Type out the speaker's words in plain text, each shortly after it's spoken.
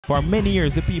For many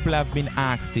years, the people have been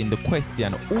asking the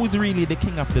question, who's really the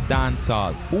king of the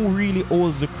dancehall? Who really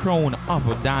holds the crown of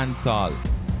a dancehall?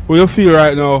 Who you feel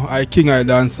right now, I king of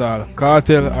dancehall,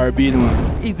 Kartel or Beenie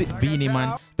Man? Is it Beenie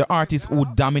Man, the artist who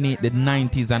dominated the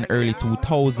 90s and early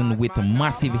 2000s with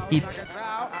massive hits,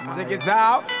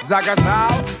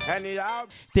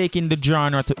 taking the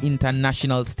genre to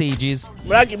international stages?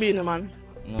 Beenie Man.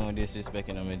 No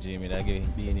disrespecting on my Jimmy, I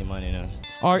give Beenie Man, you know.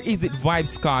 Or is it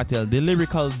Vybz Kartel, the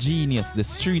lyrical genius, the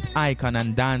street icon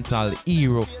and dancehall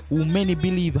hero, who many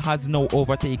believe has now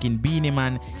overtaken Beenie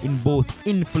Man in both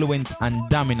influence and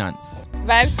dominance?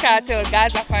 Vybz Kartel,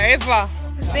 Gaza forever.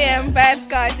 Same Vybz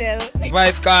Kartel.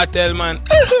 Vybz Kartel, man.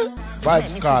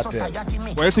 Vybz Kartel.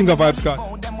 What do you think of Vybz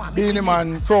Kartel? Beenie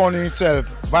Man crowning himself.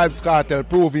 Vybz Kartel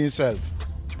proving himself.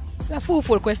 It's a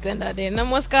foolful question that day. No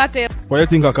more Kartel. What do you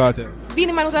think of Kartel?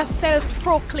 Beenie Man was a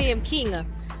self-proclaimed king.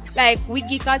 Like, we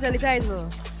give Kartel the title.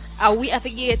 And we have to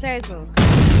give a title.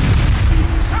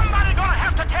 Somebody gonna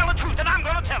have to tell the truth, and I'm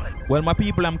gonna tell it. Well, my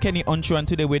people, I'm Kenny Unsure, and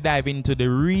today we dive into the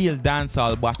real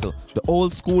dancehall battle, the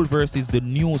old school versus the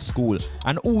new school,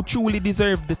 and who truly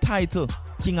deserved the title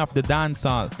king of the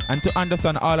dancehall. And to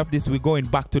understand all of this, we're going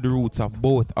back to the roots of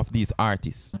both of these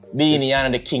artists. Beenie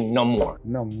and the king, no more.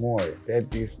 No more.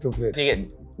 That is stupid. Take it,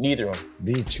 neither one.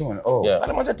 The tune. Oh. Yeah,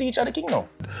 I must a teacher the king now.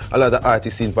 A lot of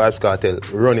artists in Vybz Kartel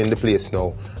running the place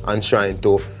now and trying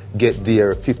to get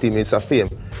their 15 minutes of fame.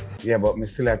 Yeah, but me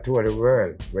still a tour the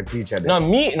world. We teacher them. No,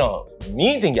 me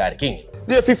think you're the king.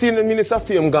 Their 15 minutes of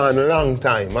fame gone a long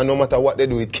time, and no matter what they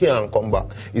do, it can't come back.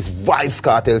 It's Vybz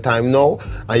Kartel time now,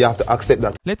 and you have to accept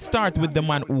that. Let's start with the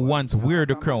man who once wore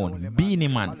the crown, Beenie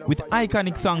Man. With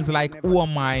iconic songs like Who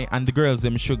Am I and The Girls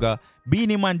Them Sugar,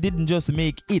 Beenie Man didn't just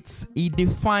make hits, he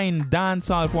defined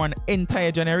dancehall for an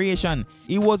entire generation.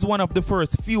 He was one of the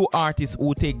first few artists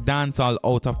who take dancehall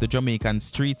out of the Jamaican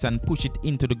streets and push it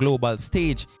into the global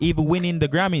stage, even winning the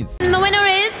Grammys. The winner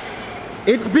is...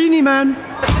 It's Beenie Man.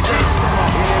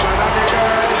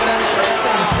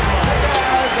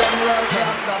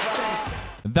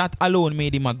 That alone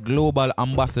made him a global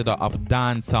ambassador of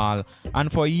dancehall,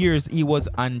 and for years he was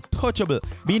untouchable.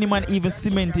 Beenie Man even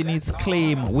cementing his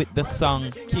claim with the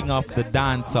song King of the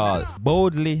Dancehall,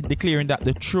 boldly declaring that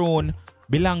the throne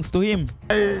belongs to him.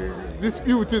 I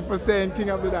disputed for saying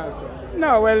King of the Dancehall.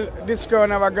 No, well, this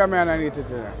crown have a Grammy underneath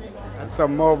it. And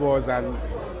some mobos and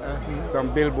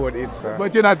some billboard hits.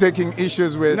 But you're not taking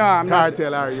issues with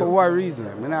Kartel, are you? For what reason?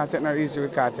 I'm not taking no issue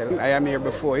with Kartel. I am here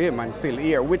before him and still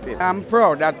here with it. I'm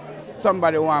proud that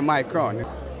somebody want my crown.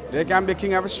 They can be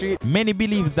king of a street. Many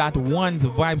believe that once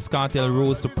Vybz Kartel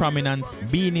rose to prominence,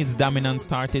 Beenie's dominance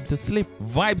started to slip.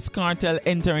 Vybz Kartel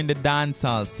entering the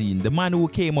dancehall scene, the man who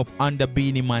came up under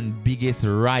Beenie Man's biggest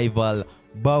rival,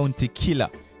 Bounty Killer.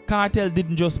 Kartel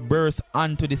didn't just burst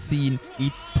onto the scene, he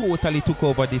totally took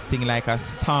over this thing like a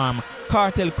storm.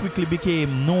 Kartel quickly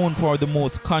became known for the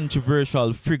most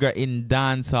controversial figure in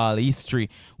dancehall history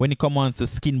when it comes to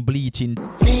skin bleaching.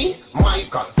 Me,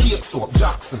 Michael, Cake Soap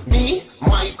Jackson. Me,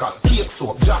 Michael, Cake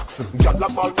Soap Jackson.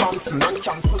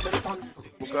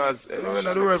 Because when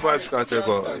the world Vybz Kartel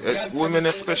go, women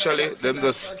especially, them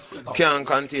just can't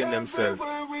contain themselves.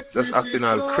 Just acting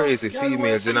all crazy,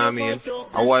 females, you know what I mean?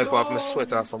 I wipe off my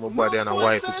sweat off from my body and I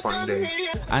wipe it on them.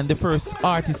 And the first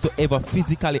artist to ever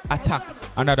physically attack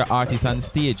another artist on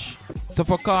stage. So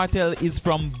for Kartel, is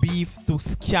from beef to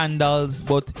scandals,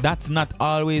 but that's not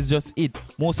always just it.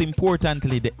 Most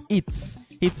importantly, the hits.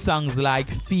 Hit songs like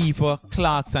Fever,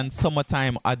 Clocks and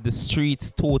Summertime at the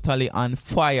streets totally on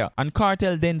fire. And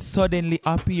Kartel then suddenly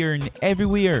appearing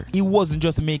everywhere. He wasn't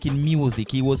just making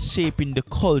music, he was shaping the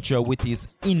culture with his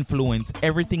influence.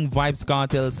 Everything Vybz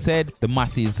Kartel said, the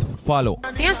masses follow.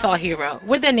 Dancehall Hero,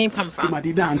 where did the name come from?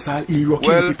 The Dancehall Hero.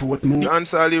 Well,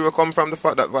 Dancehall Hero come from the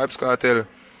fact that Vybz Kartel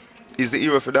is the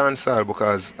hero for dancehall,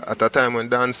 because at a time when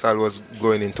dancehall was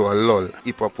going into a lull,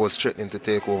 hip-hop was threatening to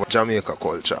take over Jamaica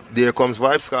culture. There comes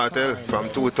Vybz Kartel from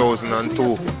 2002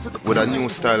 with a new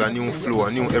style, a new flow,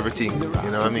 a new everything,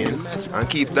 you know what I mean? And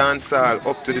keep dancehall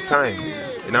up to the time.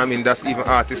 You know what I mean? That's even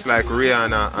artists like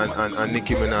Rihanna and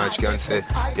Nicki Minaj can say,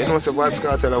 you know, so Vybz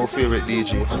Kartel our favorite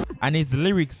DJ. And his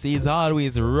lyrics is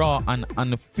always raw and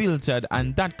unfiltered,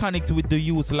 and that connects with the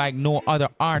youth like no other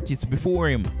artist before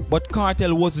him. But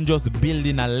Kartel wasn't just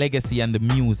building a legacy and the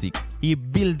music. he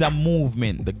built a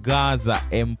movement, the Gaza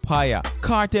Empire.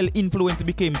 Kartel influence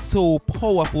became so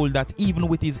powerful that even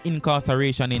with his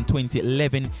incarceration in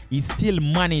 2011, he still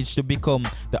managed to become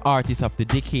the artist of the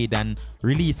decade and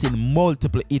releasing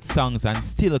multiple hit songs and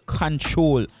still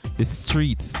control the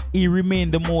streets. He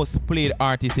remained the most played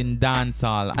artist in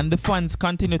dancehall, and the fans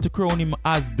continue to crown him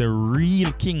as the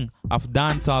real king of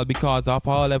dancehall because of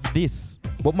all of this.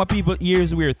 But my people,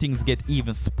 here's where things get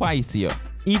even spicier.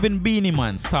 Even Beenie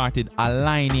Man started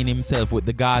aligning himself with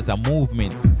the Gaza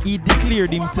movement. He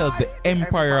declared himself the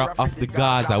emperor of the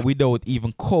Gaza without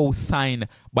even co-signed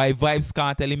by Vybz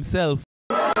Kartel himself.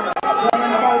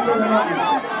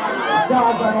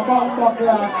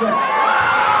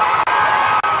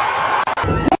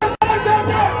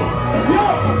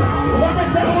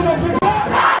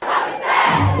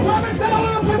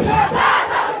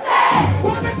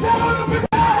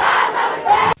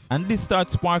 And this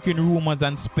starts sparking rumors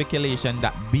and speculation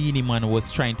that Beenie Man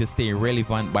was trying to stay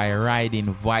relevant by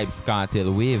riding Vybz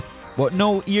Kartel wave. But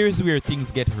now here's where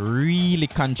things get really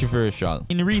controversial.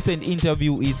 In a recent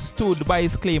interview, he stood by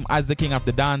his claim as the king of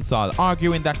the dancehall,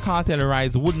 arguing that Kartel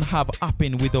rise wouldn't have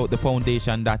happened without the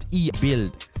foundation that he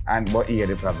built. But here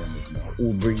the problem is now,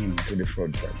 who bring him to the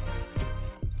front?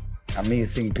 I mean,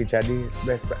 sing picture this,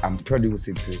 best, and produce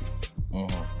it to him.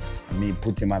 And me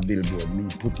put him a billboard, me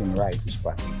put him right to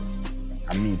spot.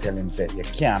 And me tell him, say, you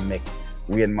can't make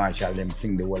Wayne Marshall them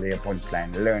sing the whole air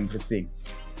punchline, learn to sing.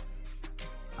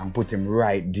 And put him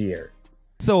right there.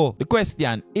 So, the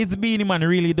question, is Beenie Man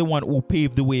really the one who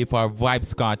paved the way for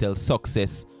Vybz Kartel's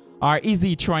success? Or is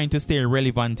he trying to stay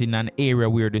relevant in an area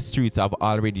where the streets have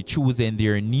already chosen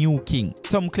their new king?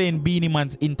 Some claim Beenie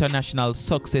Man's international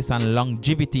success and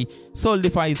longevity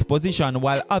solidify his position,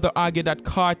 while others argue that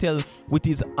Kartel, with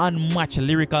his unmatched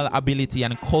lyrical ability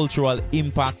and cultural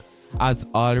impact, has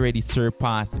already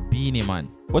surpassed Beenie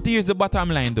Man. But here's the bottom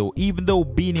line though, even though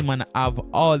Beenie Man have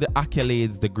all the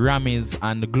accolades, the Grammys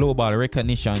and the global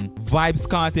recognition, Vybz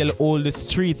Kartel hold the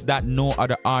streets that no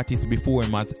other artist before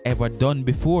him has ever done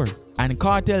before. And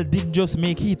Kartel didn't just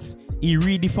make hits, he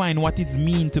redefined what it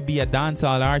means to be a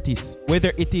dancehall artist.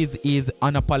 Whether it is his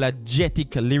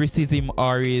unapologetic lyricism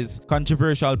or his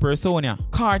controversial persona,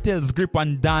 Kartel's grip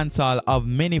on dancehall of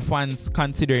many fans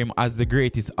consider him as the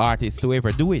greatest artist to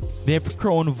ever do it. They've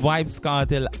crowned Vybz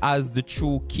Kartel as the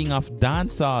true king of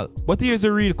dancehall. But here's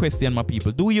the real question, my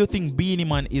people. Do you think Beenie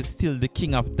Man is still the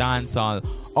king of dancehall,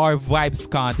 or Vybz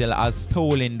Kartel has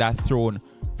stolen that throne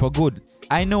for good?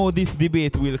 I know this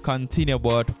debate will continue,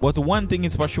 but one thing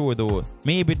is for sure though,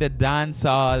 maybe the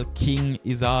dancehall king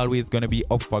is always gonna be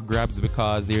up for grabs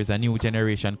because there's a new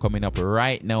generation coming up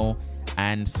right now,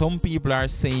 and some people are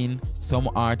saying some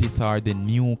artists are the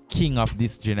new king of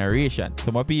this generation.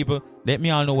 So my people, let me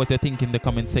all know what you think in the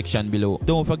comment section below.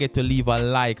 Don't forget to leave a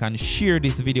like and share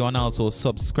this video, and also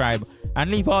subscribe, and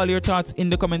leave all your thoughts in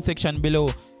the comment section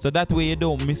below, so that way you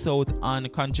don't miss out on a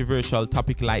controversial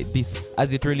topic like this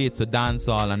as it relates to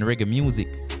dancehall and reggae music.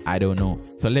 I don't know.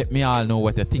 So let me all know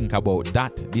what you think about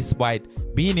that, despite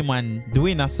Beenie Man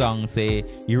doing a song say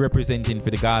he representing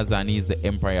for the Gaza and he's the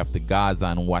emperor of the Gaza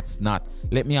and what's not.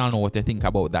 Let me all know what you think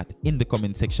about that in the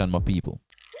comment section, my people.